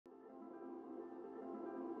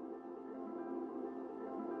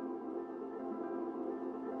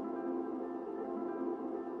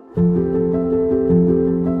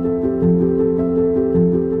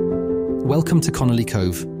Welcome to Connolly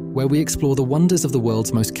Cove, where we explore the wonders of the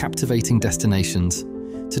world's most captivating destinations.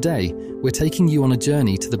 Today, we're taking you on a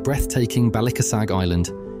journey to the breathtaking Balicasag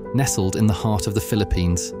Island, nestled in the heart of the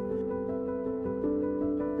Philippines.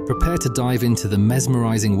 Prepare to dive into the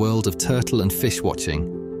mesmerizing world of turtle and fish watching.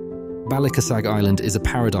 Balicasag Island is a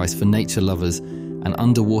paradise for nature lovers and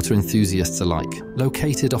underwater enthusiasts alike.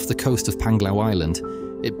 Located off the coast of Panglao Island,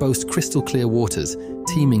 it boasts crystal-clear waters,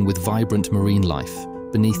 teeming with vibrant marine life.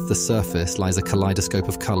 Beneath the surface lies a kaleidoscope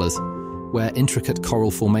of colors, where intricate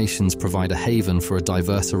coral formations provide a haven for a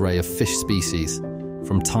diverse array of fish species.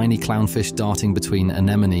 From tiny clownfish darting between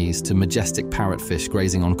anemones to majestic parrotfish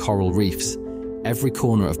grazing on coral reefs, every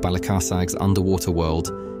corner of Balicasag's underwater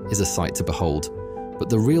world is a sight to behold. But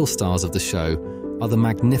the real stars of the show are the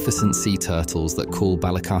magnificent sea turtles that call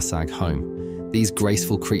Balicasag home. These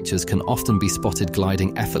graceful creatures can often be spotted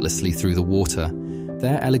gliding effortlessly through the water,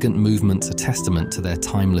 their elegant movements a testament to their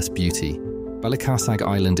timeless beauty. Balicasag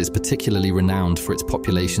Island is particularly renowned for its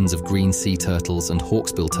populations of green sea turtles and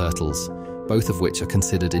hawksbill turtles, both of which are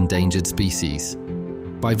considered endangered species.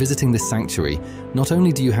 By visiting this sanctuary, not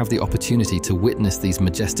only do you have the opportunity to witness these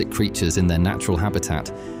majestic creatures in their natural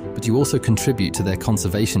habitat, but you also contribute to their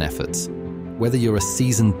conservation efforts. Whether you're a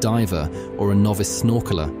seasoned diver or a novice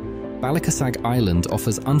snorkeler, Balicasag Island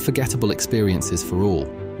offers unforgettable experiences for all.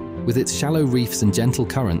 With its shallow reefs and gentle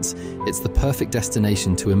currents, it's the perfect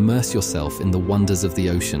destination to immerse yourself in the wonders of the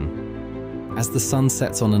ocean. As the sun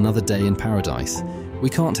sets on another day in paradise, we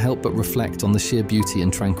can't help but reflect on the sheer beauty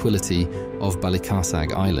and tranquility of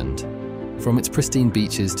Balicasag Island. From its pristine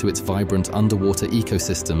beaches to its vibrant underwater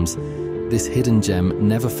ecosystems, this hidden gem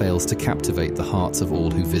never fails to captivate the hearts of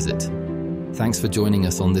all who visit. Thanks for joining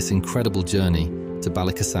us on this incredible journey to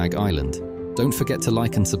Balicasag Island. Don't forget to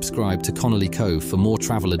like and subscribe to Connolly Cove for more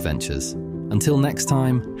travel adventures. Until next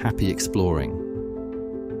time, happy exploring.